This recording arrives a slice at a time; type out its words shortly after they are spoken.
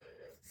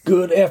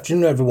Good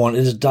afternoon, everyone. It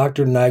is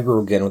Dr.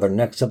 Nigro again with our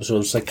next episode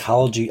of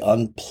Psychology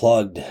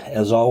Unplugged.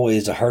 As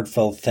always, a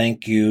heartfelt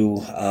thank you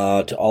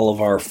to all of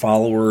our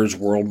followers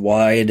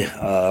worldwide.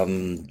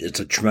 It's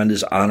a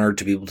tremendous honor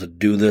to be able to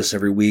do this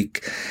every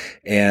week.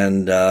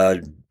 And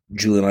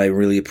Julie and I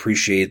really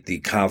appreciate the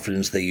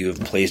confidence that you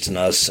have placed in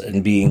us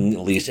and being at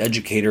least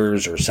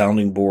educators or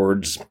sounding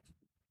boards,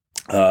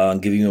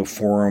 giving you a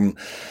forum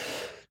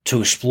to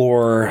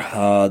explore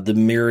the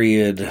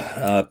myriad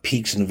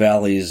peaks and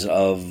valleys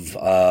of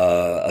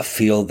a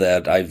field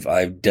that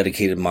I've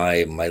dedicated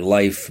my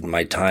life,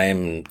 my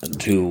time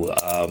to,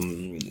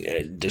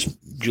 just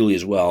Julie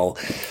as well.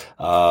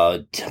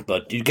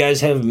 But you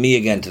guys have me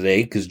again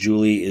today because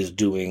Julie is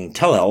doing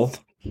telehealth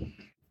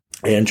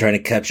and trying to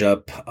catch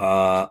up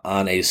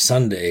on a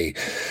Sunday.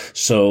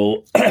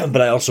 So,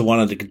 but I also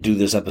wanted to do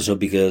this episode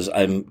because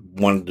I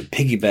wanted to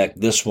piggyback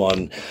this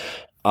one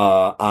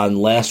on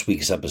last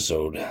week's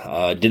episode.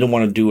 I didn't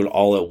want to do it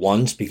all at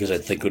once because I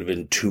think it would have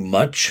been too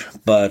much,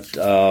 but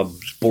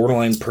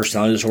borderline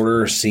personality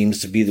disorder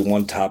seems to be the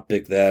one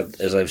topic that,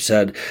 as I've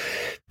said,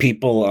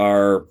 people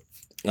are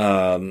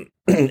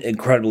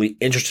incredibly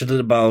interested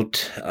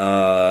about.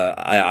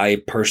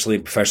 I personally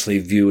and professionally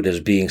view it as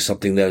being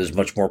something that is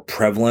much more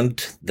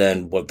prevalent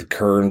than what the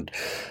current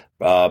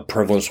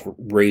prevalence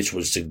rates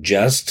would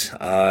suggest.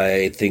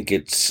 I think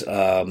it's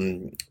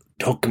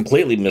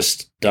completely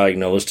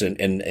misdiagnosed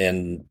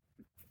and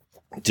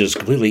just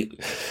completely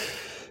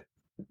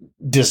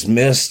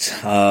dismissed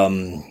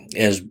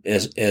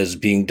as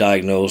being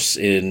diagnosed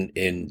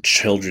in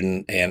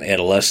children and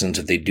adolescents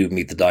if they do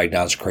meet the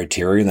diagnostic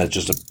criteria, and that's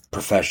just a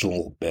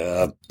professional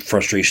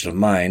frustration of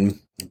mine.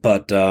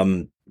 But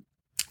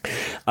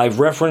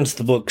I've referenced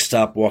the book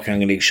Stop Walking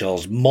on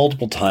Eggshells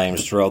multiple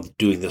times throughout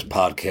doing this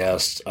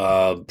podcast,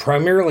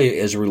 primarily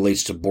as it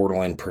relates to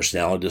borderline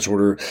personality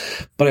disorder,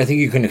 but I think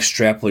you can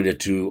extrapolate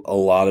it to a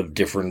lot of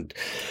different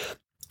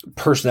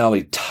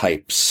personality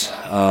types.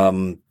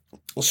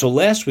 So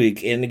last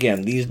week, and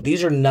again,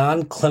 these are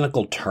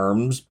non-clinical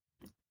terms,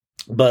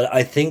 but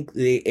I think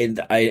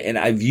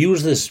I've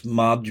used this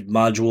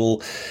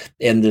module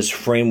and this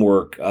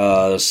framework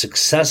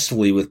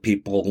successfully with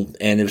people,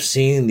 and have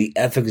seen the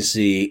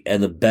efficacy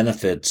and the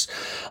benefits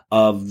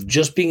of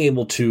just being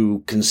able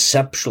to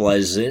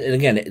conceptualize it. And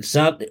again, it's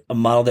not a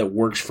model that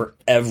works for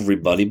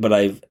everybody, but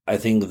I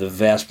think the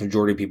vast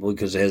majority of people,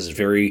 because it has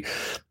very,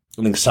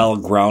 I think,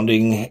 solid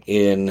grounding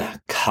in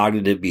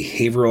cognitive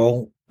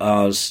behavioral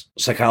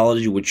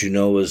psychology, which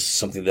is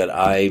something that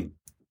I'm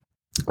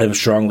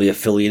strongly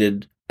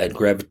affiliated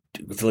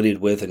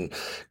with and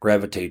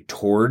gravitate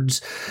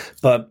towards.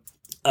 But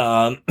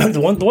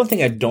the one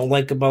thing I don't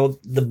like about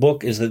the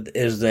book is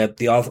that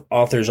the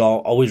authors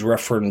always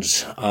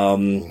reference,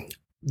 again,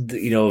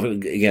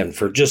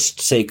 for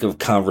just sake of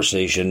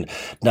conversation,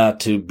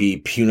 not to be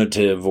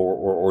punitive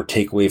or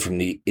take away from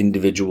the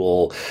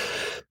individual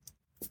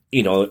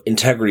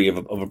integrity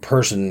of a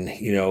person.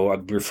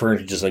 I'm referring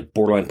to just like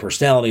borderline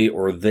personality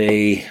or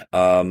they,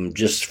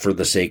 just for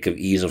the sake of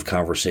ease of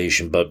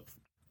conversation. But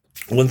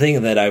one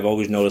thing that I've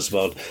always noticed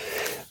about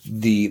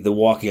the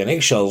Walking on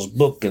Eggshells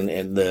book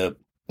and the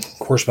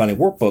corresponding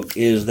workbook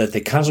is that they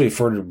constantly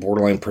refer to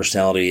borderline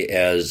personality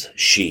as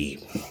she.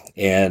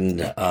 And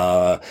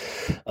a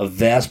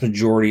vast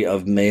majority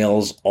of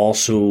males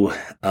also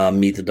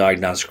meet the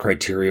diagnostic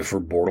criteria for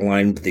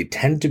borderline, but they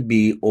tend to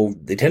be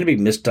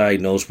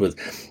misdiagnosed with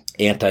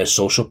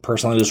antisocial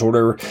personality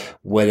disorder,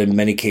 when in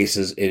many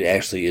cases it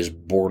actually is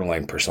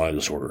borderline personality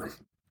disorder.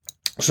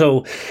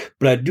 So,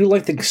 but I do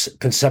like the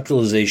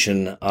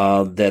conceptualization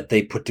that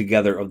they put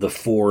together of the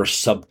 4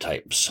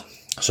 subtypes.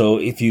 So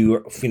if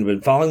you've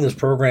been following this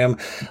program,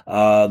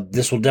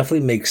 this will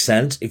definitely make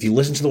sense. If you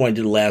listen to the one I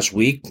did last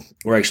week,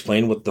 where I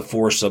explained what the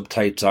 4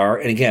 subtypes are,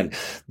 and again,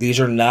 these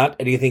are not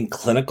anything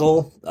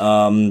clinical.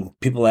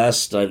 People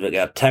asked, I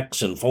got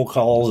texts and phone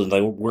calls, and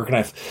where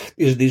can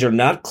these are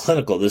not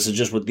clinical. This is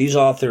just what these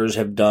authors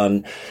have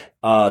done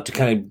to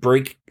kind of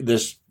break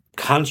this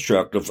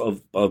construct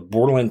of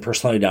borderline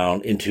personality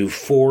down into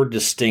 4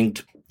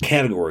 distinct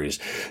categories.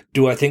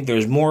 Do I think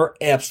there's more?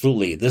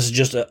 Absolutely. This is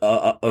just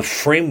a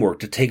framework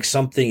to take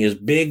something as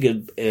big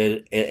as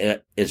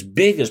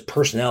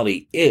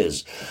personality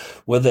is,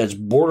 whether it's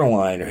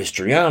borderline or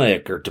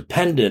histrionic or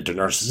dependent or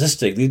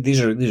narcissistic.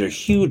 These are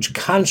huge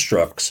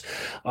constructs,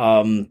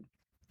 often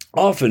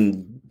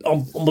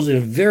almost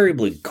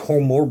invariably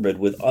comorbid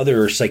with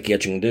other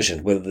psychiatric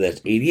conditions, whether that's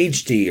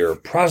ADHD or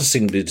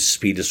processing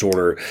speed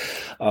disorder,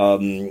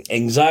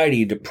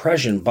 anxiety,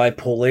 depression,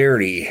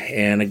 bipolarity.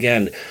 And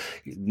again,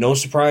 no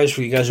surprise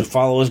for you guys who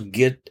follow us,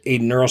 get a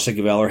neuropsych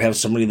eval or have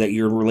somebody that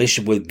you're in a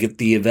relationship with get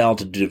the eval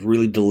to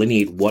really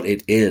delineate what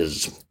it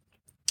is.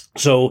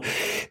 So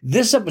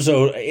this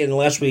episode in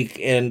last week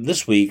and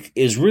this week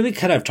is really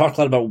kind of talked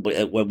a lot about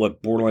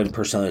what borderline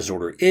personality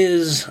disorder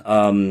is,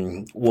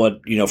 from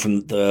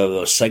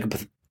the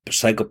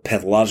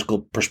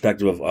psychopathological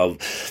perspective of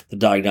the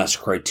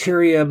diagnostic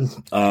criteria,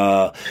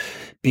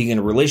 being in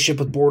a relationship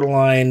with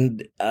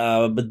borderline.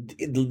 But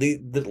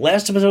the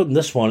last episode in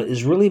this one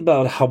is really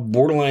about how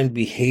borderline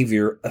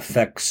behavior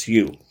affects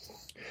you.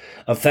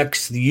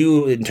 Affects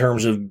you in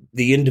terms of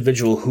the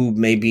individual who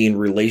may be in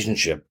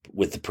relationship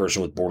with the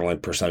person with borderline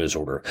personality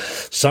disorder.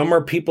 Some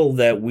are people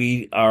that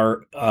we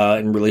are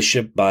in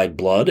relationship by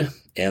blood,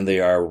 and they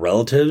are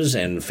relatives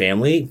and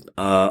family.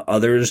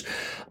 Others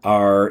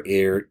are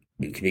it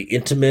can be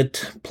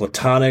intimate,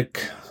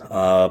 platonic,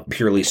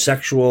 purely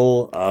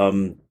sexual,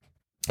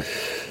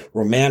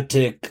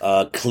 romantic,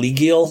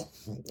 collegial.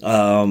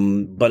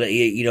 But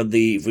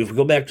if we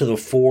go back to the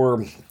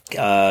four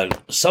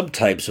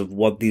subtypes of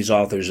what these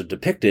authors have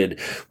depicted,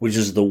 which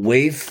is the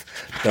waif,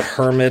 the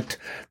hermit,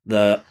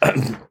 the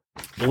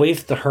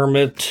waif, the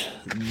hermit,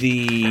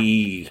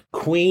 the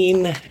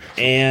queen,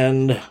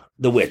 and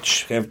the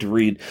witch. I have to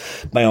read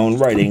my own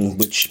writing,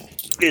 which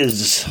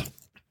is,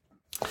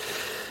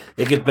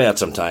 it gets bad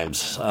sometimes.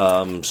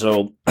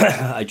 So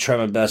I try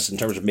my best in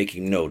terms of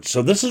making notes.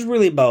 So this is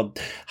really about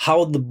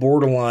how the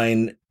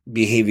borderline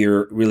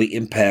behavior really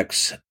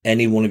impacts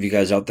any one of you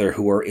guys out there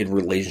who are in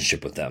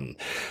relationship with them.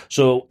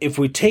 So if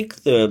we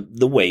take the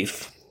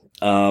waif,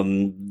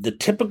 the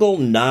typical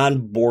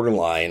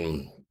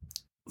non-borderline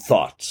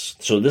thoughts.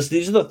 So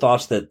these are the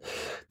thoughts that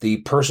the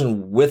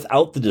person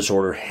without the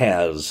disorder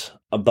has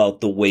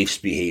about the waif's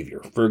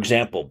behavior. For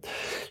example,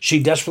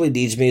 she desperately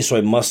needs me, so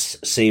I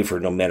must save her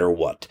no matter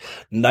what.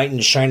 Knight in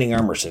shining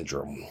armor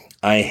syndrome.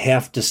 I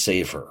have to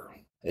save her.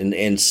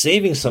 And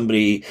saving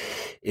somebody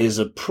is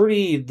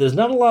there's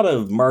not a lot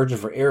of margin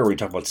for error when you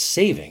talk about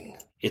saving.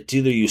 It's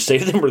either you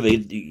save them or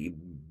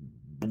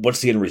what's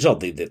the end result?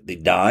 They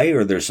die,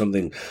 or there's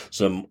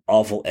some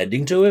awful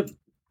ending to it.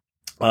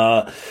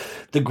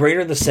 The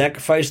greater the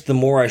sacrifice, the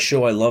more I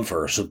show I love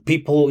her. So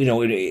people,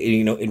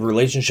 in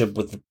relationship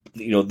with,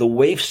 the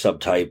waif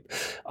subtype,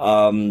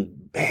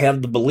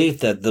 have the belief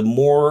that the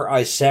more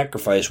I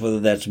sacrifice, whether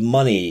that's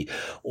money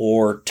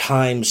or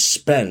time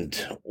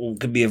spent, it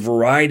could be a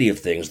variety of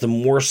things, the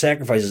more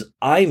sacrifices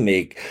I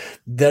make,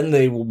 then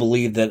they will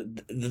believe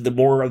that the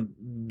more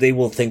they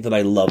will think that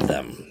I love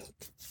them.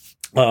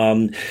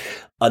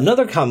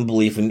 Another common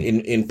belief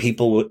in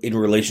people in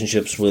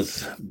relationships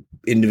with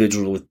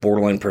individuals with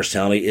borderline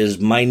personality is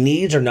my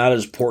needs are not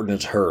as important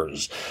as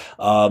hers.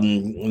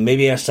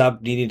 Maybe I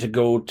stopped needing to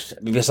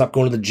maybe I stopped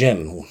going to the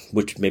gym,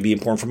 which may be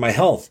important for my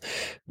health.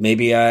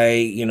 Maybe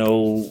I,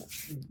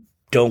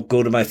 don't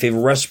go to my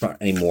favorite restaurant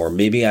anymore.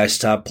 Maybe I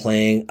stopped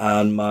playing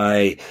on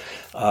my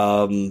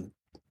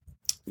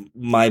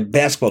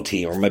basketball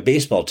team or my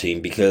baseball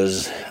team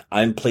because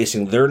I'm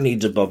placing their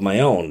needs above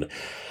my own.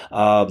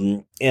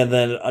 And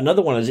then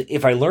another one is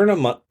if I learn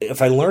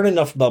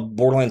enough about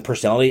borderline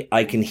personality,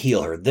 I can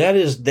heal her. That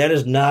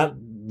is not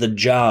the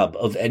job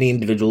of any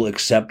individual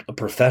except a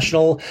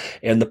professional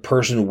and the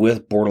person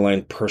with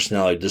borderline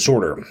personality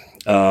disorder.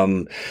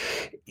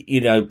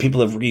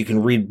 You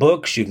can read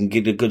books, you can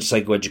get a good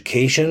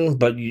psychoeducation,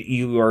 but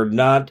you are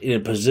not in a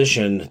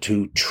position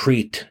to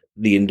treat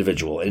the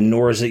individual, and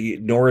nor is it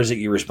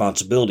your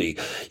responsibility.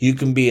 You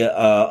can be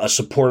a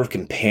supportive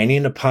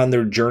companion upon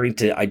their journey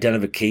to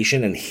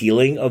identification and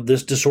healing of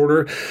this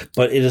disorder,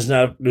 but it is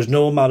not. There's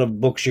no amount of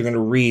books you're going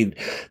to read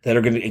that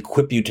are going to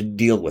equip you to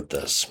deal with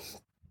this.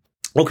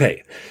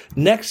 Okay,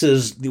 next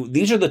is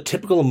these are the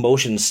typical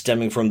emotions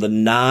stemming from the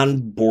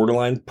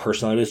non-borderline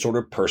personality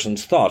disorder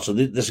person's thoughts. So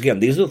these are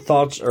the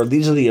thoughts, or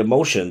these are the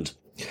emotions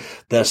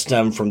that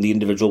stem from the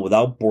individual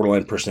without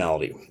borderline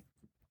personality.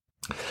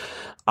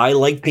 I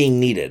like being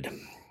needed,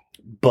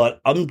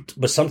 but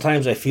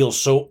sometimes I feel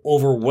so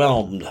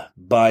overwhelmed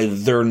by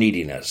their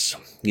neediness.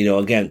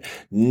 Again,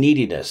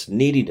 neediness.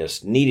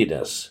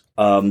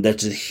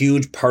 That's a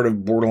huge part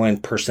of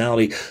borderline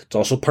personality. It's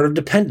also part of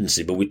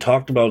dependency, but I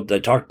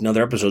talked in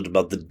other episodes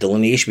about the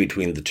delineation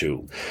between the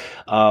two.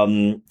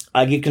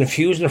 I get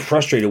confused and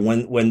frustrated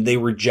when they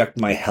reject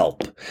my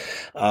help.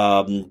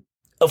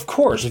 Of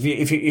course,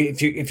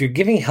 if you're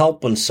giving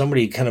help when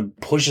somebody kind of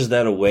pushes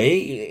that away,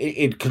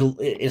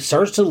 it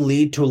starts to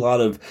lead to a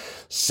lot of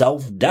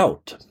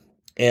self-doubt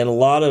and a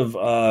lot of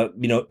what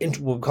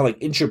we call like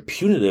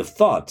intrapunitive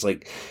thoughts.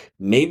 Like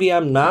maybe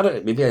I'm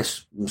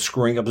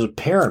screwing up as a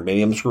parent,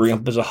 maybe I'm screwing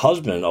up as a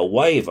husband, a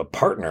wife, a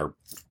partner.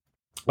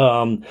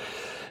 Or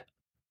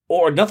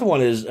another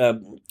one is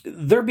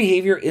their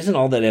behavior isn't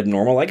all that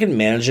abnormal. I can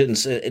manage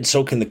it, and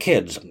so can the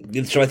kids.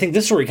 So I think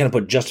this is where you kind of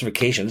put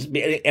justifications.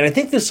 And I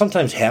think this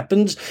sometimes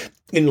happens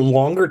in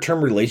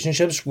longer-term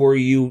relationships where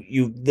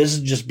this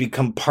has just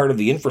become part of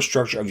the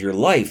infrastructure of your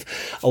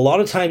life. A lot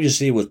of times you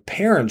see with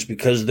parents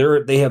because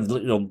they have,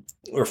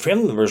 or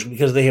family members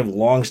because they have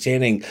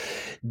long-standing,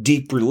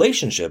 deep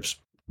relationships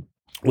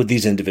with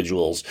these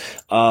individuals.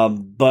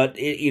 But when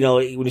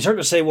you start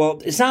to say,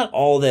 well, it's not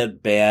all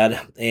that bad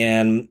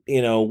and,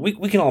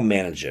 we can all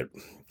manage it.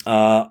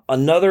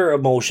 Another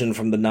emotion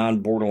from the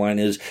non-borderline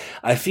is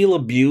I feel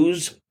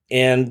abused,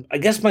 and I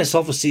guess my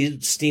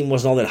self-esteem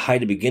wasn't all that high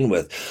to begin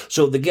with.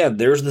 So again,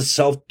 there's the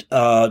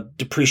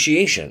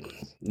self-depreciation,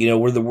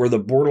 where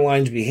the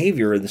borderline's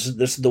behavior, and this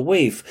is the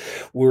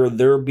waif, where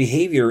their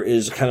behavior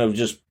is kind of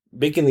just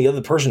making the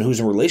other person who's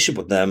in a relationship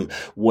with them,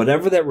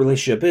 whatever that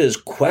relationship is,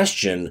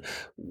 question,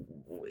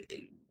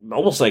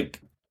 almost like,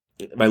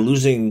 am I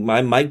losing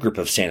my grip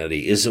of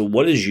sanity? Is it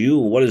what is you,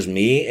 what is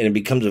me? And it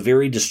becomes a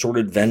very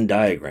distorted Venn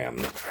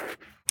diagram.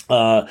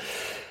 Now,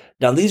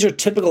 these are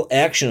typical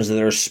actions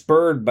that are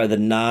spurred by the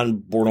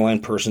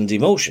non-borderline person's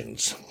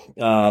emotions.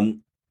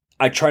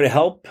 I try to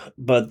help,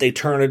 but they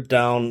turn it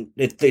down.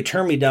 They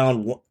turn me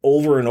down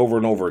over and over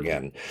and over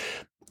again.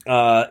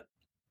 I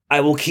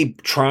will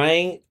keep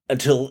trying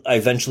until I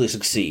eventually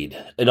succeed.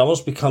 It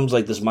almost becomes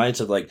like this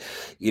mindset, like,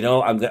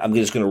 I'm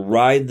just going to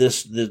ride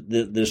this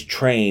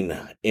train,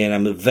 and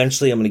I'm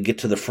going to get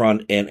to the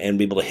front and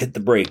be able to hit the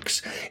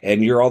brakes.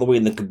 And you're all the way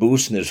in the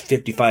caboose, and there's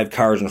 55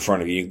 cars in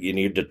front of you, and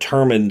you're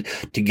determined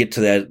to get to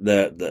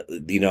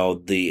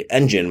the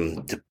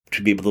engine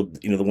to be able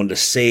to, the one to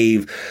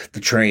save the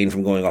train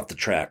from going off the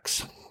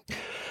tracks.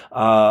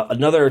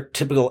 Another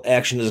typical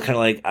action is kind of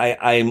like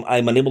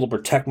I'm unable to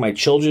protect my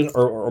children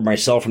or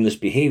myself from this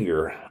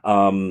behavior.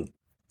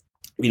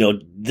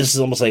 This is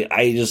almost like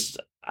I just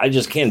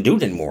can't do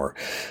it anymore.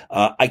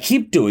 I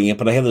keep doing it,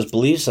 but I have this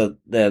belief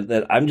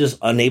that I'm just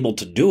unable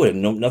to do it,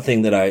 and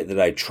nothing that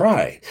I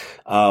try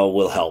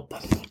will help.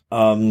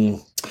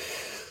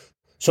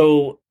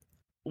 So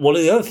one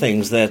of the other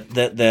things that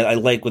I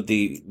like what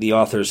the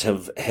authors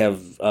have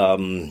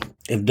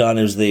done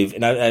is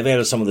and I've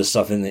added some of this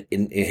stuff in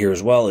here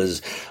as well,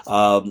 is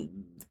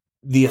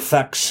the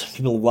effects.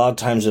 People a lot of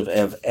times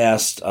have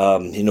asked,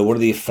 what are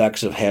the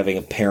effects of having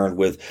a parent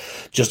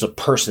with just a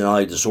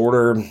personality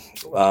disorder,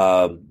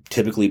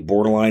 typically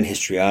borderline,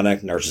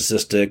 histrionic,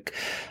 narcissistic.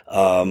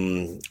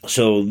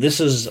 So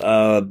these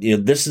are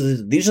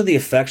the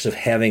effects of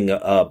having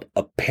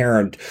a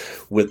parent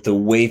with the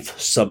WAIF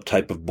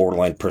subtype of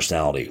borderline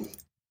personality.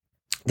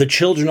 The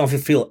children often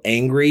feel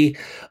angry,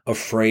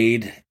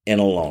 afraid, and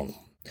alone.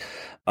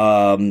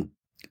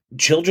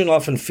 Children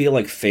often feel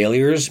like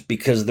failures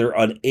because they're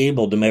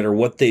unable, no matter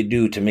what they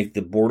do, to make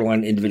the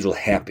borderline individual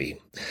happy.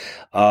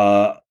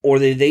 Or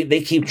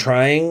they keep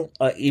trying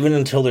even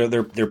until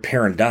their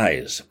parent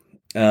dies.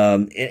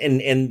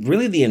 And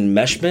really the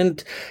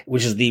enmeshment,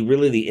 which is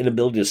the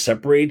inability to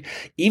separate,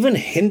 even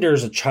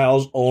hinders a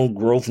child's own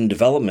growth and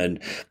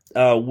development,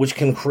 which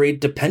can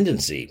create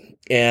dependency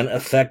and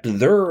affect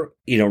their,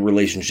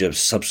 relationships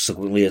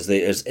subsequently as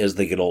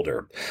they get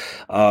older.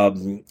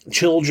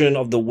 Children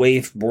of the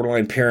WAIF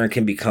borderline parent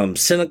can become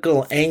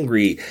cynical,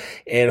 angry,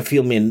 and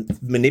feel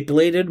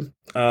manipulated,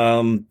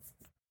 or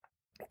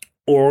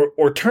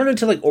turn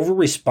into like over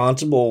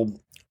responsible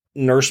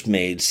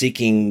nursemaid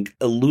seeking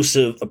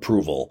elusive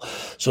approval.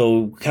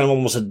 So kind of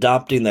almost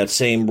adopting that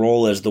same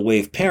role as the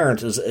WAIF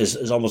parent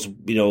is almost,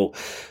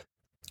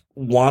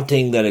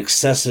 wanting that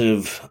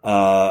excessive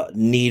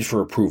need for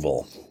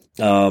approval.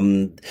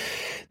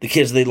 The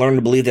kids, they learn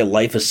to believe that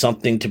life is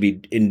something to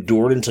be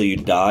endured until you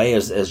die,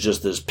 as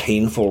just this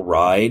painful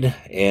ride.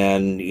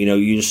 And,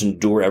 you just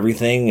endure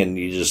everything, and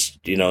you just,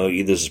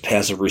 you're this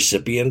passive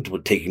recipient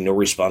with taking no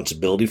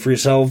responsibility for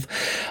yourself.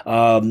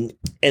 And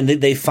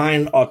they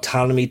find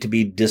autonomy to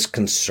be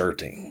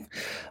disconcerting.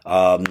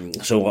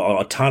 So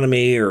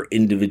autonomy or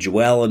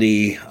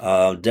individuality,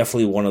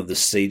 definitely one of the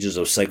stages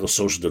of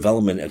psychosocial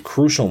development, a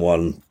crucial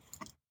one.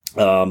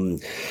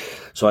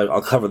 So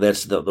I'll cover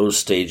those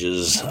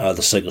stages, the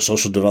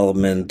psychosocial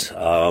development,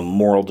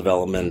 moral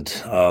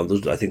development.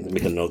 Those, I think,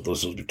 make a note,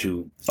 those are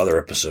 2 other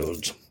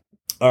episodes.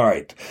 All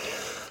right.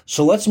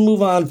 So let's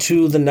move on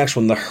to the next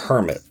one, the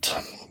hermit.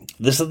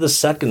 This is the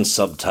second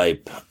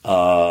subtype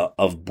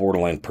of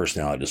borderline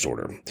personality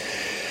disorder.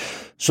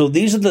 So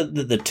these are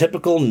the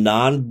typical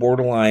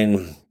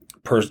non-borderline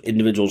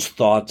individual's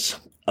thoughts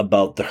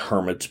about the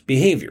hermit's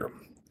behavior.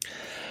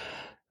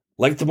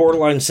 Like the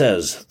borderline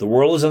says, the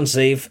world is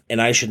unsafe,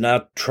 and I should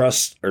not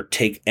trust or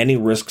take any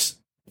risks,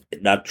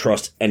 not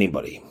trust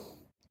anybody.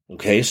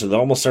 Okay, so they're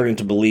almost starting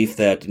to believe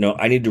that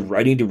I need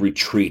to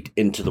retreat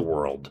into the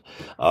world,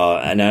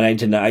 and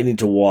I need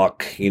to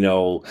walk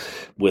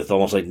with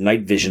almost like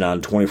night vision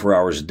on 24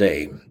 hours a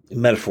day,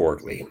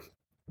 metaphorically.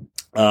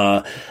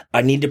 I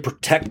need to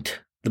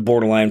protect the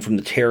borderline from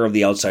the terror of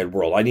the outside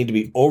world. I need to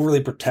be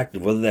overly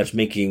protective, whether that's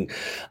making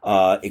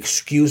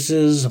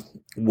excuses,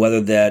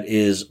 whether that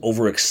is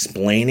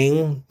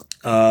over-explaining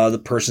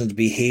the person's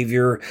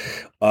behavior,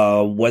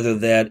 whether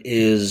that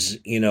is,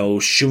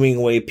 shooing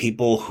away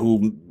people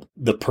who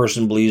the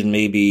person believes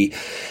may be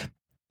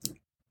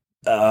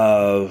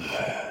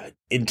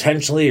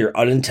intentionally or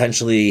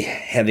unintentionally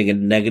having a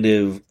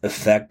negative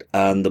effect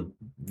on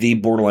the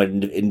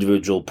borderline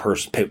individual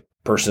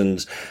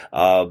person's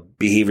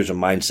behaviors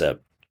and mindset.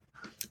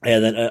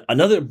 And then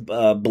another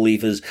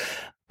belief is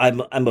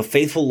I'm a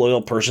faithful,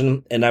 loyal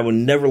person, and I will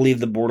never leave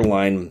the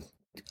borderline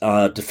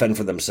to fend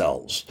for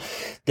themselves.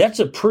 That's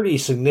a pretty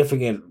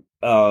significant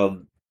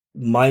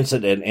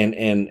mindset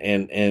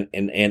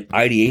and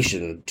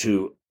ideation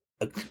to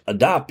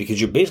adopt, because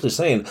you're basically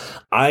saying,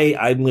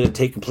 I'm going to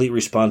take complete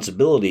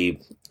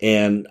responsibility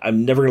and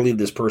I'm never going to leave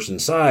this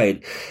person's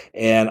side.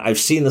 And I've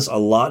seen this a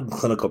lot in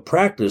clinical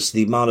practice,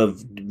 the amount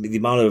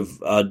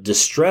of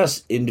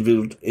distress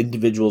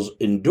individuals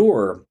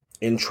endure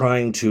in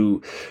trying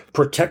to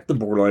protect the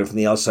borderline from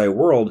the outside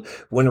world,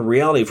 when in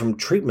reality, from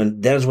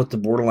treatment, that is what the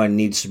borderline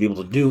needs to be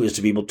able to do, is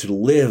to be able to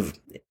live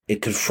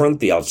and confront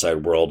the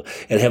outside world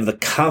and have the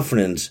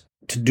confidence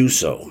to do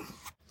so.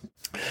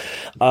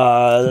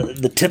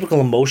 The typical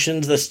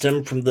emotions that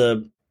stem from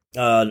the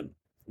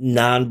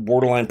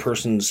non-borderline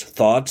person's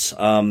thoughts.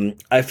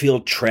 I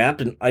feel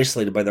trapped and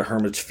isolated by the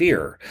hermit's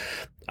fear.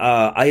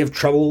 I have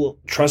trouble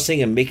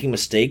trusting and making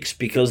mistakes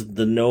because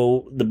the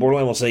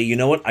borderline will say, you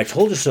know what, I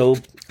told you so.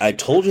 I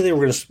told you they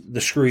were going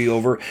to screw you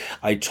over.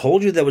 I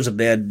told you that was a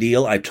bad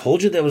deal. I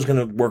told you that was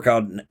going to work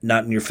out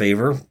not in your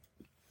favor.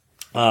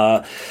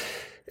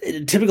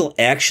 Typical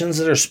actions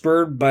that are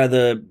spurred by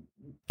the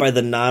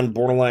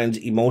non-borderline's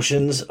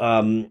emotions.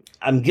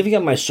 I'm giving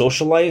up my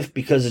social life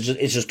because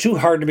it's just too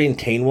hard to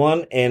maintain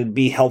one and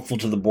be helpful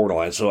to the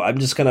borderline. So I'm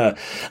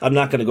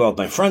not gonna go out with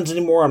my friends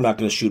anymore. I'm not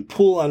gonna shoot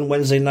pool on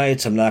Wednesday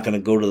nights. I'm not gonna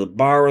go to the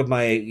bar with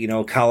my,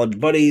 college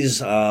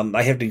buddies.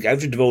 I have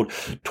to devote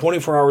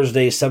 24 hours a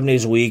day, 7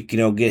 days a week,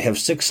 have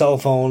 6 cell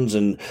phones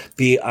and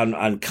be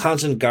on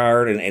constant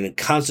guard and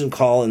constant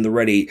call and the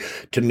ready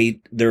to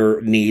meet their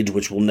needs,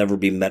 which will never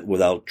be met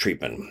without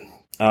treatment.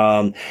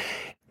 And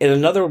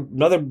another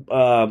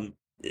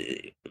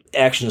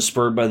action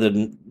spurred by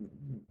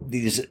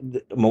these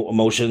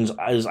emotions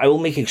is I will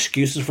make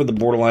excuses for the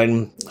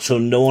borderline so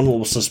no one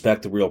will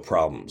suspect the real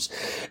problems.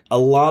 A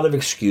lot of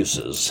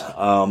excuses.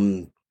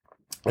 And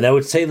I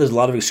would say there's a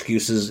lot of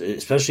excuses,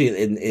 especially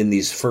in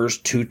these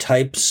first 2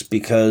 types,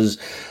 because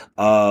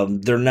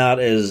they're not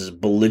as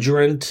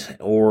belligerent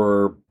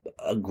or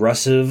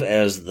aggressive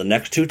as the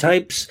next 2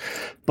 types.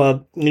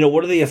 But,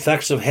 what are the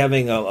effects of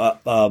having a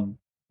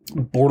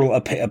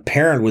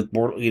parent with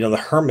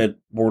the hermit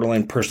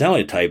borderline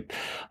personality type?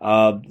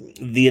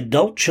 The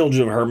adult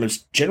children of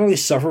hermits generally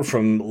suffer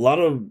from a lot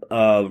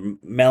of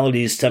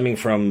maladies stemming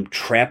from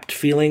trapped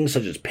feelings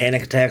such as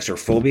panic attacks or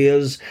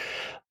phobias.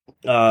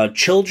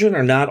 Children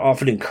are not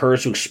often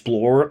encouraged to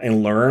explore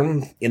and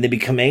learn, and they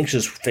become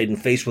anxious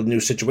and faced with new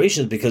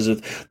situations because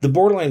if the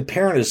borderline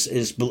parent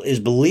is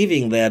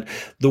believing that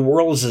the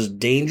world is a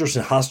dangerous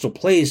and hostile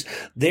place,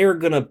 they're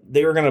gonna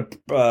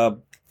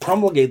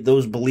promulgate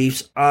those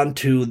beliefs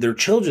onto their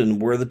children,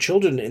 where the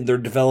children in their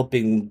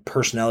developing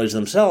personalities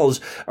themselves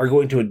are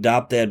going to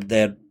adopt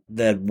that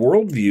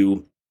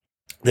worldview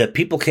that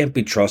people can't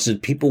be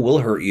trusted, people will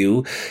hurt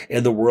you,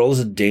 and the world is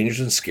a dangerous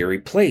and scary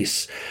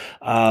place.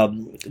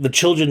 The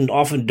children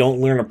often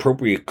don't learn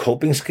appropriate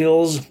coping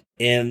skills,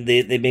 and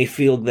they may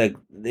feel that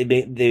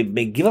they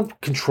may give up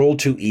control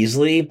too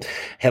easily,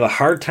 have a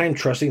hard time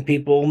trusting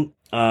people,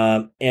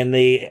 and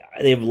they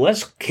have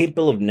less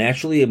capable of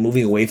naturally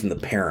moving away from the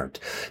parent,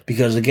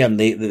 because again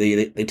they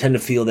tend to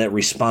feel that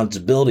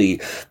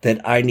responsibility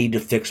that I need to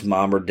fix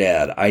mom or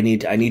dad. I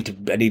need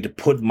to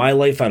put my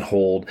life on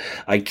hold.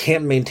 I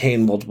can't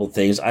maintain multiple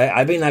things.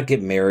 I may not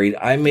get married.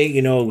 I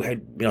may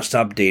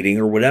stop dating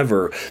or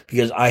whatever,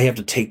 because I have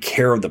to take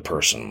care of the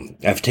person.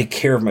 I have to take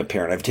care of my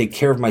parent. I have to take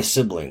care of my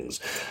siblings.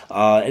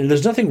 And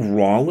there's nothing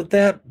wrong with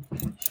that,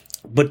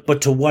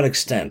 but to what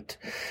extent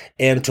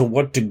and to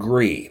what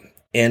degree?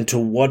 And to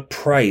what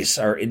price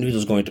are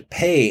individuals going to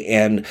pay?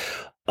 And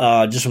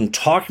just from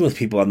talking with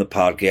people on the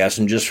podcast,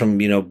 and just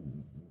from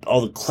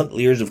all the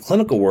years of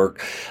clinical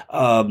work,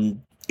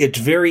 it's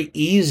very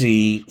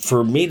easy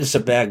for me to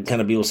sit back and kind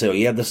of be able to say, "Oh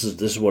yeah, this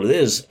is what it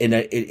is," and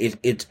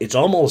it's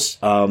almost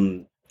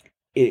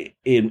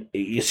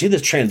you see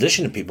this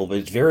transition in people, but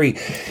it's very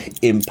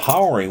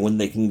empowering when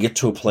they can get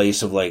to a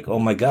place of like, oh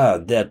my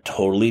God, that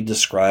totally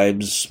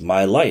describes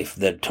my life.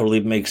 That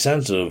totally makes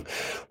sense of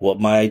what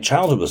my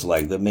childhood was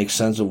like. That makes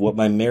sense of what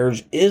my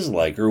marriage is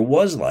like or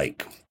was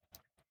like.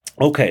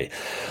 Okay,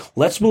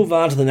 let's move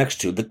on to the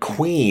next 2. The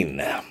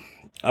Queen.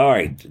 All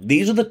right,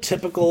 these are the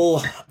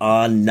typical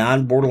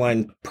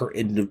non-borderline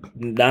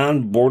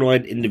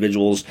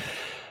individuals'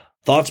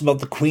 thoughts about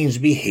the Queen's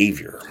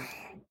behavior.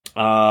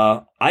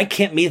 I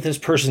can't meet this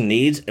person's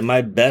needs, and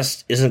my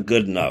best isn't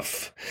good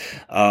enough.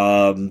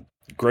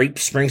 Great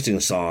Springsteen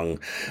song.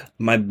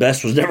 My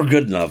best was never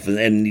good enough,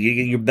 and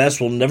your best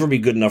will never be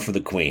good enough for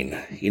the Queen.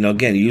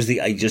 Again,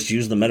 I just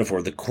use the metaphor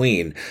of the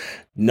Queen.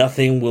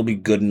 Nothing will be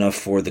good enough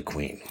for the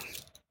Queen.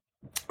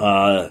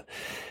 The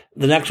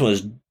next one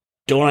is,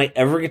 don't I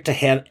ever get to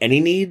have any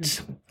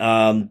needs?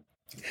 I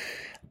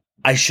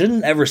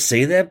shouldn't ever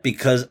say that,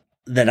 because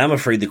then I'm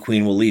afraid the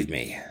Queen will leave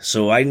me.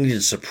 So I need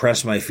to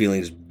suppress my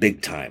feelings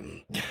big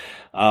time.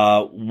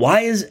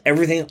 Why is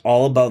everything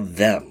all about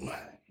them?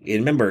 And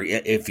remember,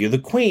 if you're the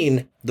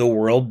Queen, the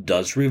world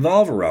does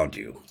revolve around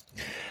you.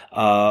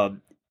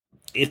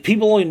 If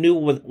people only knew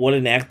what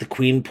an act the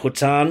Queen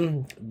puts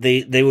on,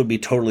 they would be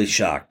totally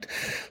shocked.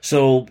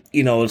 So,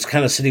 it's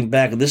kind of sitting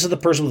back. This is the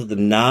person with the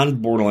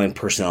non-borderline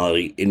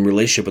personality in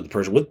relationship with the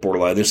person with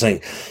borderline. They're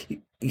saying,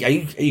 are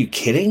you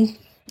kidding?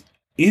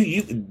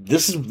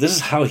 This is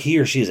how he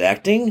or she is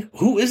acting.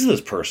 Who is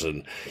this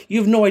person? You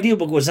have no idea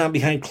what goes on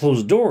behind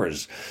closed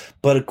doors.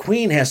 But a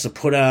queen has to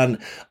put on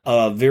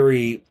a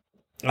very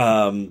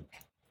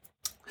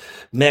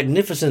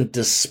magnificent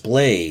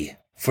display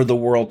for the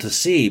world to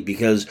see,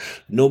 because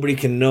nobody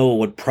can know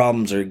what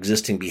problems are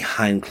existing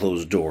behind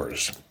closed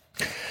doors.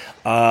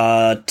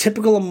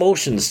 Typical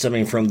emotions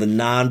stemming from the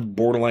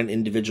non-borderline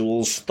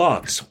individual's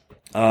thoughts.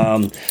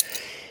 Family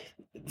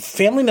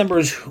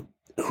members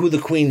who the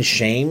queen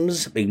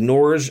shames,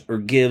 ignores, or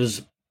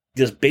gives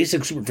just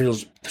basic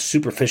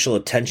superficial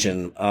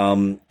attention,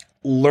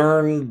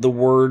 learn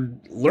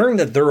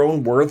that their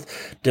own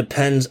worth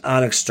depends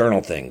on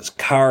external things: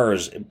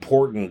 cars,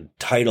 important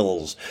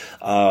titles,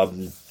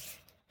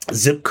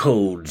 zip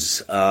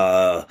codes,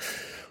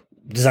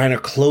 designer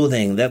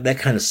clothing, that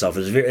kind of stuff.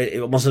 Is very,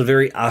 almost in a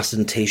very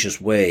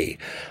ostentatious way.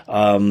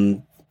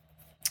 Over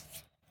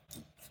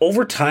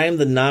time,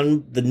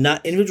 the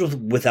individuals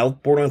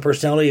without borderline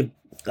personality,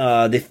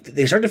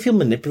 they start to feel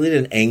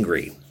manipulated and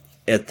angry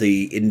at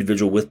the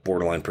individual with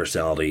borderline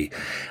personality,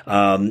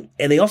 and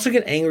they also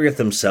get angry at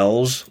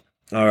themselves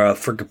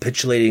for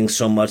capitulating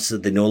so much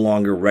that they no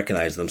longer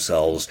recognize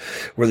themselves,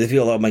 where they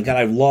feel, oh my God,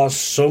 I've lost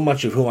so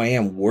much of who I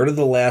am. Where did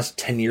the last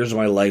 10 years of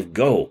my life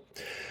go?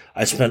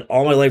 I spent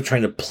all my life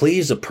trying to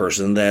please a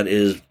person that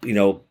is,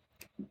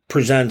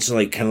 presents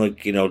like kind of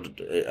like,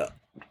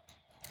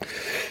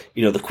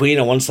 the queen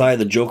on one side,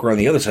 the joker on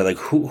the other side. Like,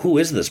 who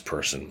is this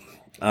person?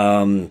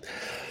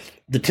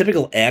 The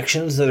typical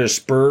actions that are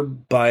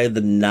spurred by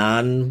the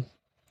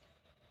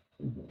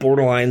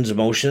non-borderline's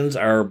emotions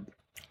are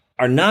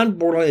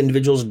non-borderline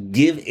individuals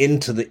give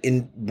into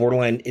the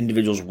borderline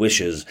individual's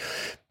wishes,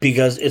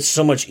 because it's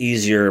so much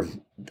easier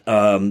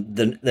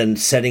than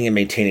setting and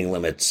maintaining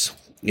limits.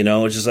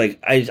 It's just like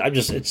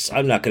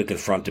I'm not going to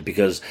confront it,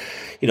 because,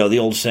 the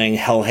old saying,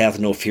 "Hell hath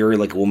no fury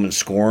like a woman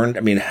scorned."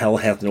 I mean, hell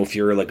hath no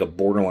fury like a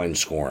borderline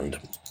scorned.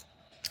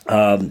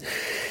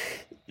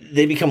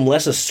 They become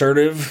less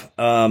assertive.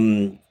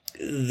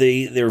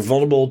 They're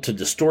vulnerable to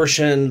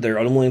distortion. They're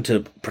unwilling to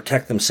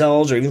protect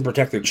themselves or even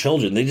protect their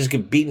children. They just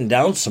get beaten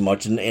down so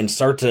much and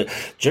start to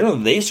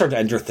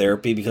enter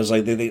therapy, because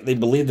like they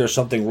believe there's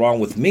something wrong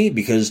with me.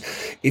 Because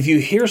if you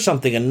hear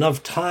something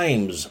enough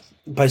times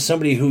by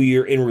somebody who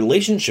you're in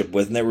relationship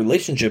with, and that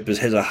relationship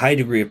has a high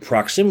degree of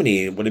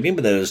proximity. What I mean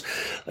by that is,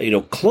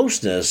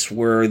 closeness,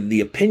 where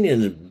the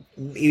opinion,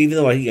 even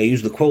though I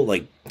use the quote,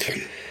 like,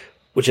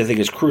 which I think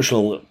is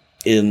crucial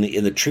in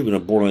the treatment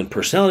of borderline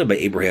personality by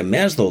Abraham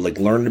Maslow, like,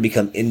 learn to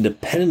become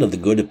independent of the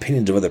good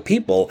opinions of other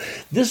people.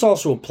 This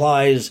also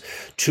applies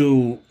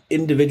to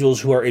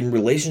individuals who are in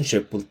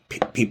relationship with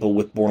people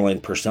with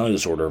borderline personality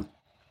disorder.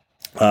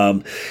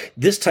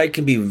 This type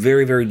can be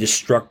very, very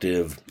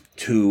destructive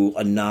to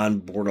a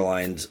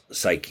non-borderline's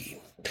psyche.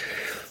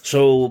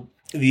 So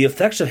the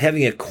effects of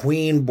having a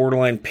queen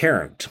borderline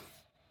parent.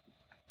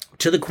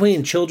 To the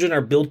queen, children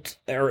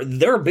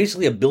they're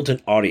basically a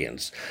built-in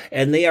audience,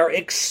 and they are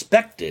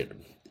expected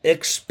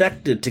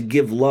to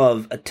give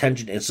love,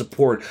 attention, and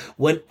support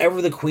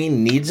whenever the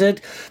queen needs it.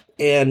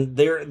 And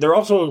they're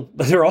also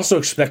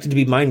expected to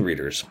be mind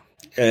readers,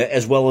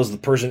 as well as the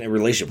person in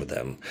relationship with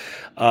them.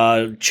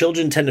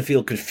 Children tend to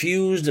feel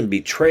confused and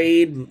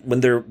betrayed when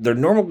their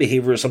normal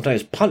behavior is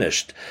sometimes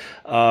punished,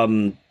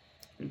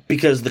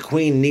 because the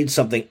queen needs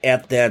something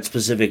at that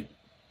specific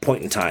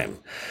point in time.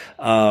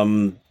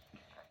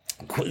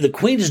 The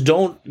queens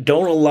don't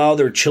allow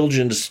their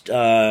children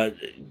to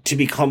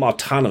become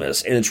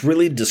autonomous, and it's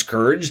really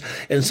discouraged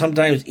and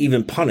sometimes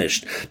even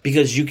punished,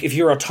 because if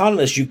you're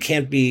autonomous, you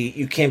can't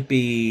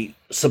be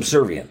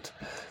subservient.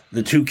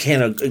 The two you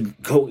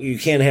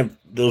can't have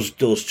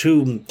those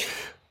two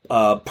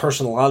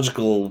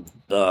personological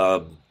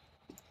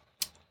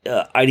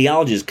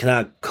ideologies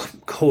cannot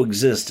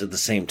coexist at the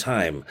same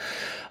time.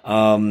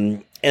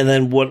 And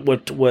then what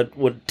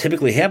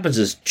typically happens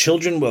is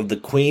children of the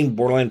queen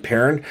borderline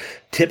parent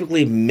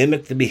typically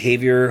mimic the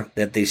behavior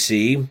that they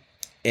see,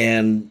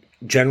 and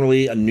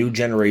generally a new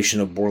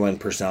generation of borderline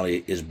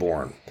personality is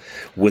born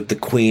with the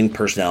queen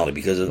personality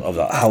because of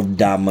how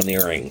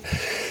domineering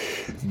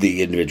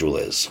the individual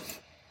is.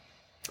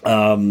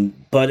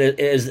 But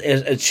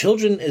as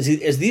children,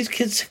 as these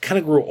kids kind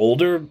of grow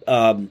older,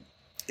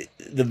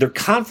 their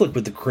conflict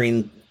with the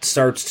queen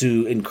starts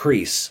to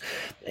increase.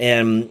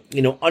 And,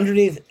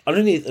 underneath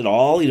it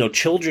all, these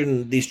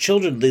children,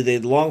 they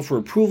long for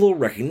approval,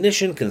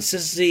 recognition,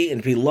 consistency,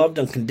 and to be loved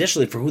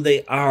unconditionally for who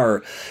they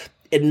are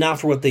and not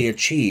for what they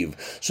achieve.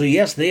 So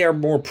yes, they are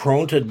more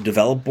prone to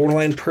develop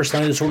borderline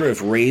personality disorder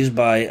if raised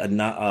by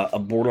a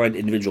borderline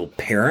individual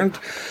parent.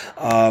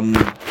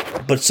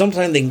 But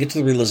sometimes they can get to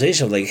the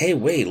realization of like, hey,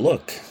 wait,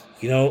 look,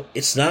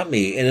 it's not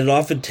me. And it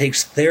often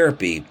takes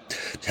therapy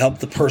to help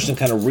the person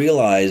kind of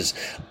realize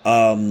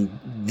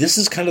this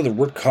is kind of the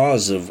root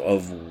cause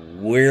of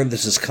where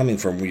this is coming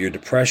from, your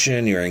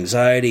depression, your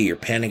anxiety, your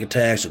panic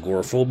attacks,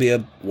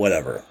 agoraphobia,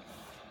 whatever.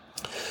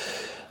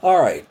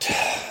 All right.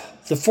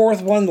 The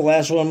fourth one, the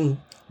last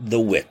one, the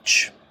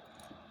witch.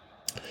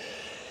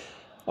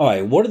 All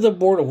right, what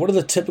are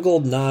the typical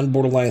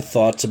non-borderline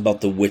thoughts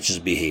about the witch's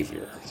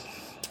behavior?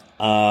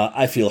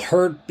 I feel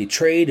hurt,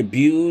 betrayed,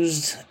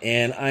 abused,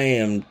 and I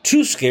am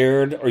too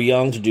scared or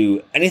young to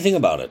do anything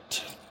about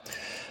it.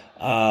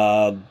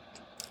 I'm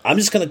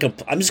just gonna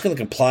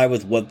comply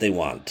with what they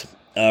want.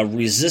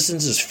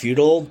 Resistance is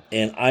futile,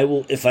 and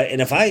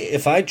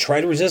if I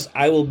try to resist,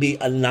 I will be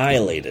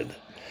annihilated.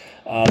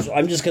 So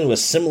I'm just going to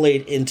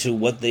assimilate into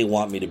what they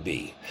want me to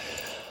be.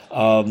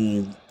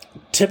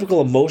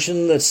 Typical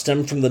emotion that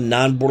stems from the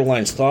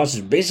non-borderline's thoughts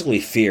is basically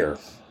fear.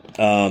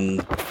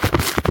 And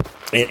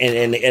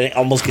it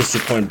almost gets to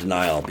a point of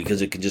denial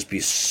because it can just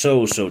be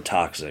so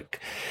toxic.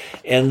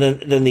 And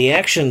then the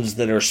actions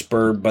that are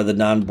spurred by the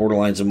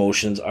non-borderline's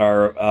emotions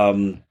are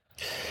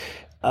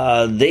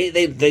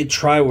they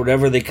try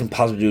whatever they can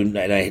possibly do, and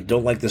I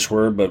don't like this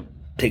word, but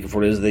take it for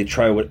what it is. They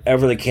try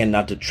whatever they can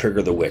not to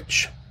trigger the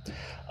witch,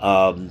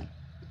 but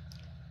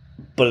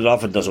it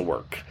often doesn't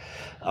work.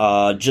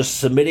 Just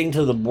submitting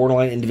to the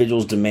borderline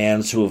individual's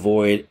demands to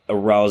avoid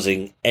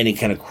arousing any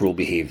kind of cruel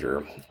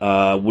behavior,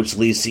 which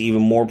leads to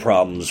even more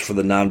problems for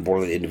the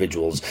non-borderline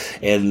individuals.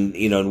 And,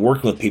 in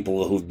working with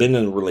people who've been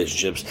in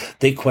relationships,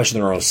 they question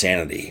their own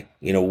sanity.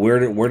 Where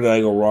did I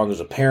go wrong as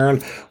a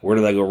parent? Where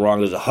did I go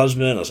wrong as a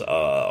husband, as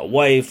a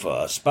wife,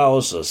 a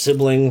spouse, a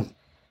sibling?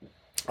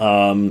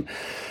 The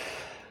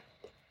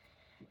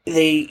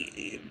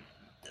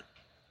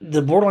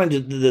borderline,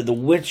 the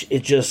witch,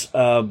 it just,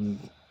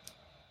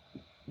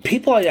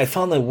 people I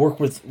found that work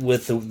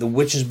with the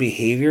witch's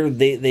behavior,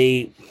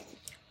 they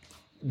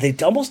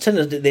almost tend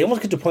to, they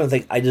almost get to the point of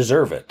like, I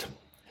deserve it.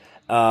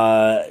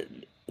 They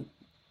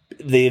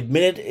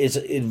admit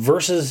it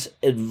versus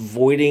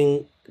avoid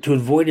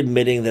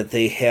admitting that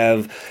they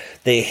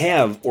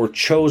have or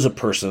chose a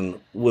person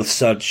with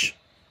such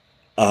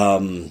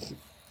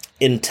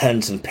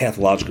intense and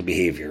pathological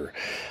behavior.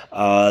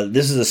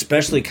 This is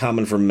especially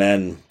common for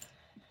men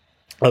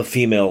of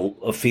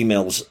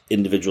females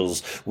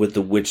individuals with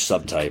the witch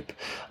subtype.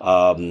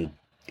 And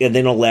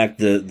they don't lack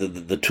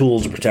the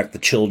tools to protect the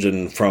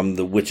children from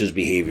the witch's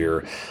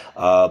behavior.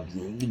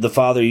 The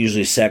father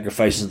usually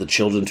sacrifices the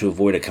children to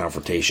avoid a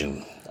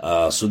confrontation.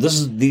 So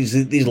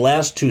these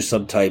last two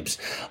subtypes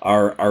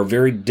are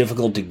very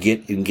difficult to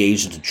get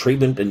engaged into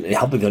treatment and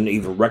helping them to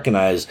even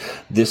recognize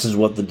this is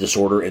what the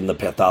disorder and the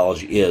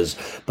pathology is.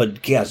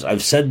 But yes,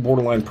 I've said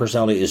borderline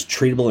personality is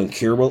treatable and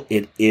curable.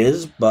 It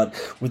is, but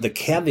with the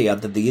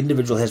caveat that the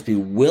individual has to be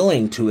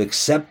willing to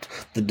accept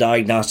the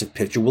diagnostic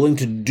picture, willing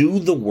to do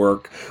the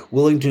work,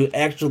 willing to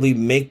actually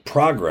make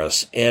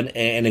progress and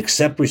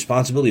accept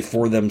responsibility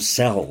for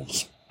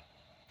themselves.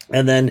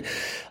 And then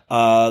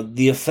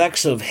the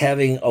effects of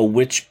having a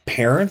witch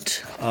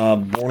parent,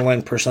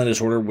 borderline personality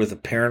disorder with a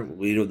parent,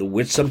 the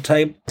witch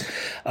subtype,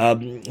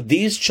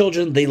 these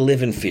children, they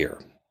live in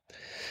fear.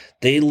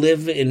 They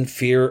live in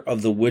fear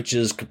of the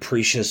witch's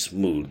capricious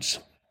moods.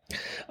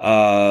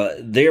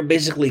 They're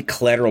basically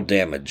collateral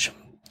damage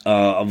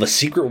of a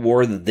secret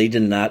war that they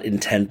did not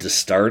intend to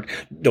start,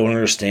 don't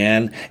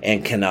understand,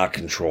 and cannot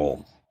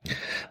control.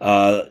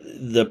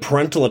 The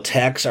parental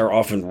attacks are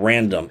often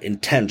random,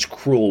 intense,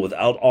 cruel,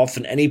 without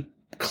often any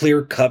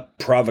clear-cut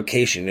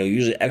provocation.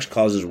 Usually X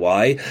causes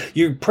Y.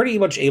 You're pretty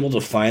much able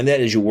to find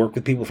that as you work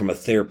with people from a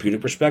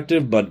therapeutic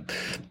perspective, but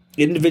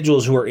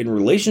individuals who are in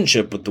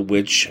relationship with the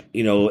witch,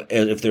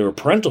 if they're a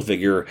parental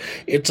figure,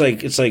 it's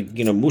like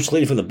Moose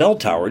Lady from the Bell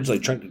Tower. It's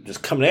like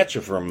just coming at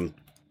you from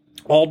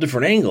all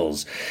different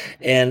angles,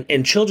 and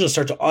children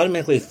start to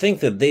automatically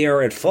think that they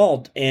are at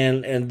fault,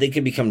 and they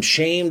can become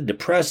shamed,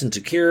 depressed,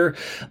 insecure,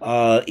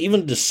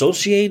 even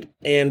dissociate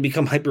and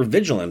become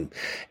hypervigilant.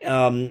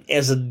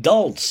 As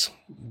adults,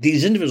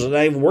 these individuals,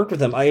 I've worked with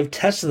them, I have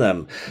tested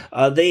them,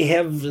 they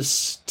have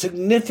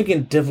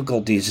significant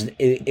difficulties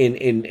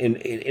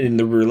in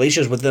the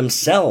relationships with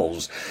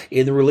themselves,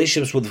 in the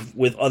relationships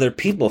with other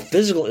people,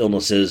 physical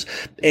illnesses,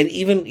 and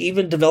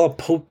even develop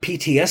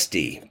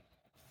PTSD.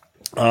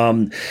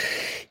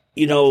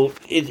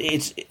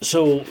 It's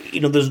so,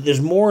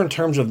 there's more in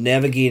terms of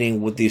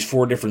navigating with these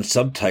four different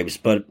subtypes,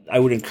 but I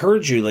would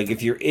encourage you, like,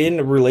 if you're in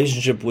a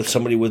relationship with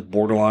somebody with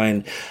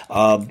borderline,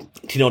 to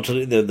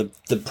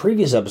the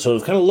previous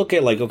episode, kind of look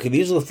at like, okay,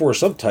 these are the four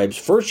subtypes.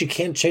 First, you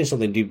can't change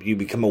something, you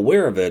become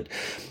aware of it.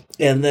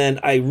 And then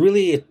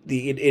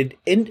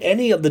in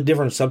any of the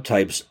different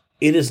subtypes,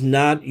 it is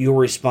not your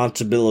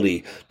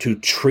responsibility to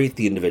treat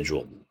the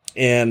individual.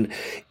 And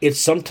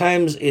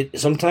sometimes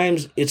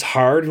it's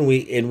hard,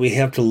 and we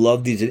have to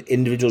love these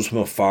individuals from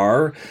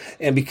afar,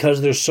 and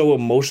because they're so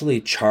emotionally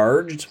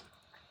charged,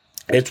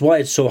 it's why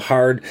it's so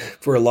hard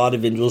for a lot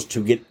of individuals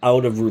to get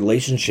out of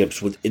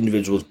relationships with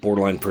individuals with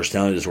borderline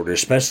personality disorder,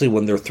 especially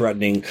when they're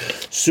threatening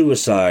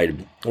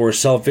suicide or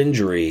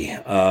self-injury,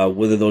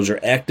 whether those are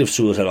active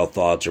suicidal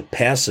thoughts or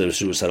passive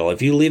suicidal.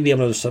 If you leave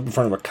them in front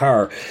of a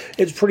car,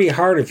 it's pretty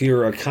hard if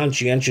you're a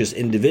conscientious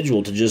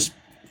individual to just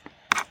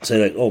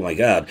say like, oh my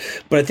God.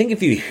 But I think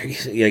if you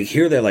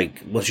hear that, like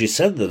what she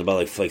said that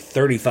about like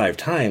 35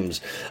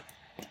 times,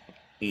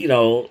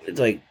 it's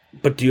like,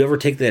 but do you ever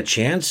take that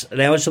chance?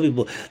 And I always tell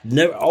people,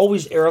 never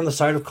always err on the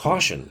side of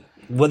caution.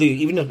 whether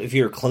even if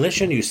you're a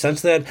clinician, you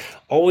sense that,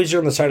 always err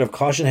on the side of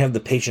caution. Have the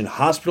patient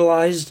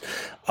hospitalized.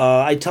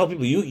 I tell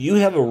people you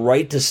have a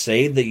right to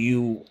say that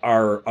you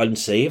are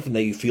unsafe and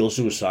that you feel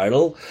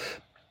suicidal,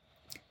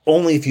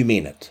 only if you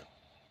mean it.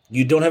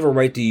 You don't have a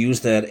right to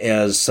use that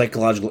as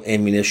psychological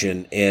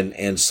ammunition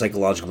and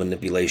psychological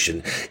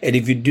manipulation. And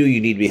if you do, you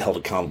need to be held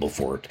accountable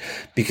for it.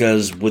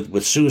 Because with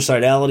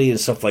suicidality and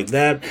stuff like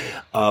that,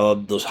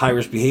 those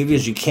high-risk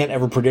behaviors, you can't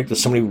ever predict that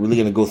somebody really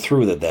going to go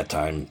through it at that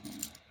time.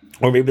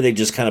 Or maybe they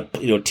just kind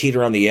of,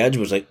 teeter on the edge. It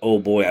was like, oh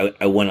boy,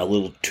 I went a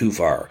little too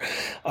far.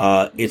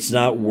 It's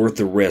not worth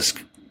the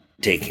risk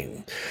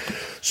taking.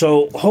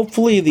 So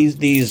hopefully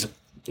these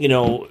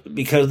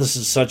because this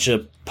is such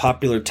a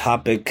popular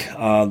topic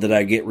that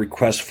I get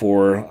requests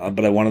for,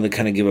 but I wanted to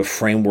kind of give a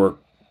framework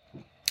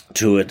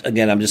to it.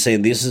 Again, I'm just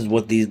saying this is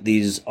what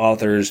these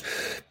authors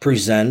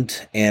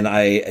present,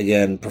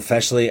 and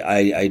professionally,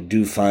 I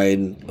do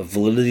find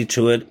validity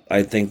to it.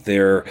 I think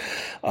there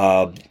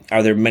are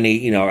there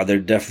many, are there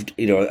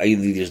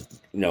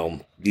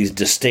these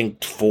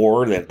distinct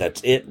four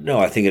that's it? No,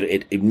 I think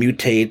it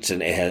mutates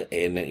and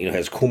it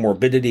has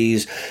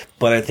comorbidities,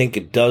 but I think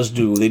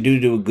they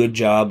do a good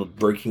job of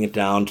breaking it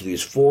down to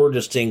these four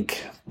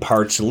distinct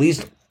parts, at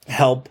least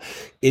help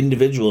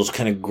individuals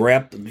kind of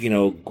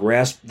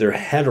grasp their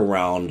head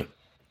around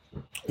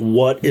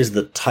what is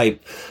the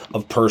type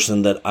of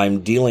person that I'm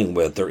dealing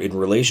with or in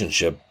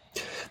relationship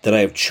that I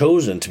have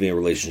chosen to be in a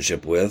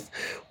relationship with,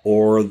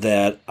 or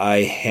that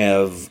I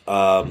have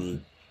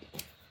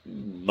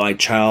my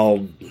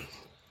child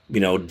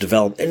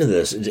develop into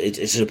this.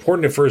 It's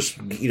important to first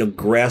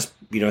grasp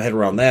head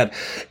around that,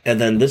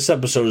 and then this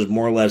episode is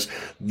more or less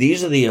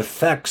these are the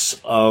effects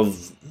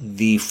of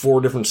the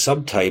four different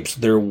subtypes.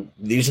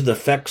 These are the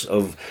effects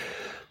of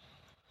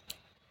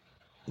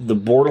the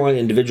borderline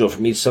individual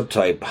from each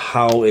subtype,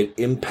 how it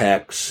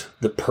impacts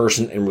the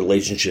person in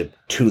relationship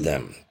to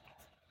them.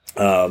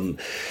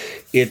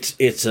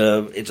 It's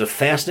a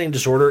fascinating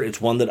disorder. It's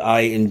one that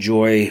I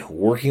enjoy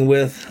working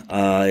with.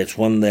 It's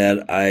one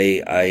that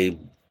I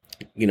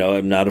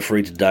I'm not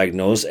afraid to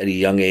diagnose at a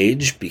young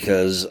age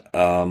because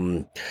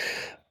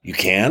you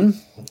can,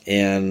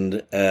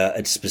 and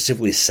it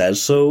specifically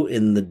says so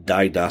in the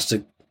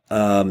diagnostic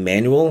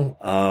manual.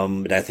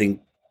 And I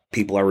think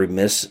people are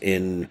remiss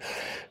in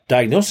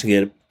diagnosing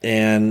it,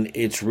 and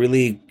it's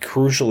really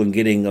crucial in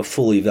getting a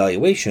full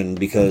evaluation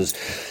because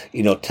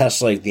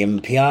tests like the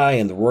MMPI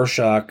and the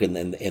Rorschach and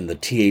the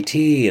TAT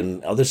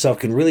and other stuff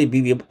can really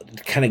be able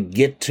to kind of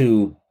get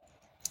to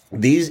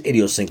these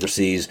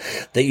idiosyncrasies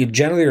that you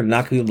generally are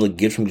not going to be able to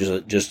get from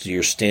just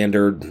your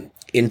standard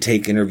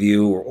intake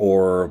interview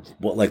or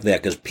what like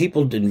that, because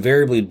people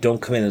invariably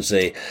don't come in and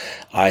say,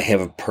 I have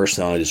a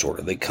personality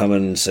disorder. They come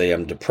in and say,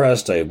 I'm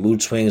depressed, I have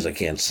mood swings, I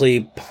can't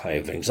sleep, I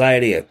have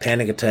anxiety, I have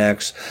panic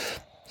attacks,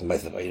 my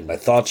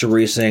thoughts are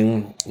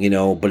racing,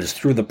 but it's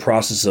through the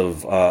process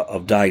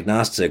of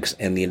diagnostics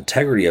and the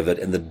integrity of it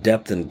and the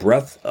depth and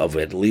breadth of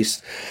it, at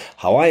least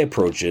how I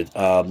approach it,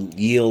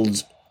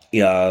 yields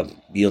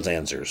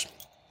answers.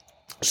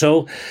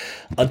 So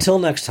until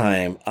next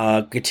time,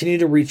 continue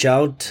to reach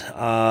out.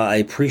 I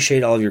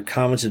appreciate all of your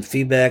comments and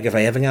feedback. If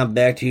I haven't gotten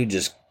back to you,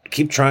 just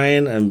keep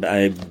trying.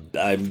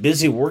 I'm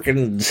busy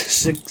working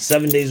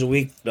 6-7 days a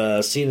week,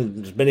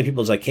 seeing as many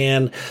people as I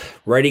can,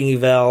 writing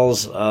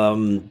evals.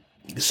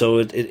 So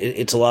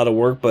it's a lot of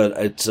work, but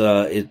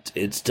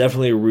it's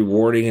definitely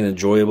rewarding and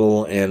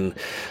enjoyable. And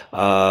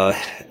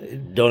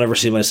don't ever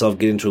see myself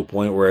getting to a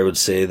point where I would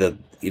say that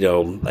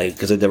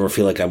because I never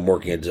feel like I'm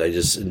working. I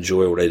just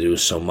enjoy what I do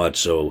so much.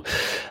 So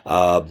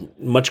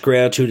much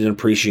gratitude and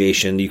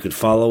appreciation. You could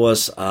follow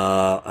us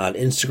on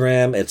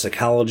Instagram at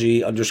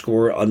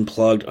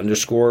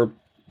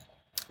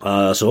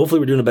psychology_unplugged_. So hopefully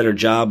we're doing a better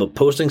job of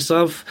posting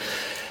stuff.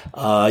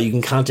 You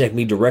can contact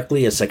me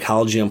directly at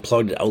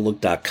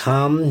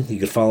psychologyunplugged@outlook.com. You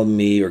can follow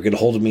me or get a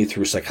hold of me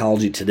through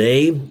Psychology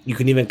Today. You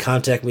can even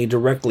contact me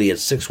directly at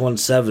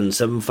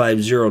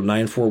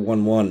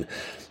 617-750-9411.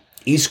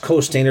 East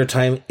Coast Standard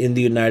Time in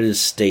the United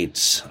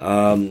States.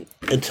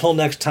 Until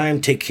next time,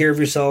 take care of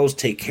yourselves,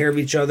 take care of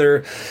each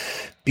other,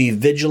 be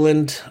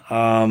vigilant,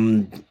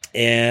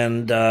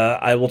 and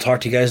I will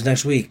talk to you guys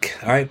next week.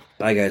 All right,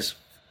 bye guys.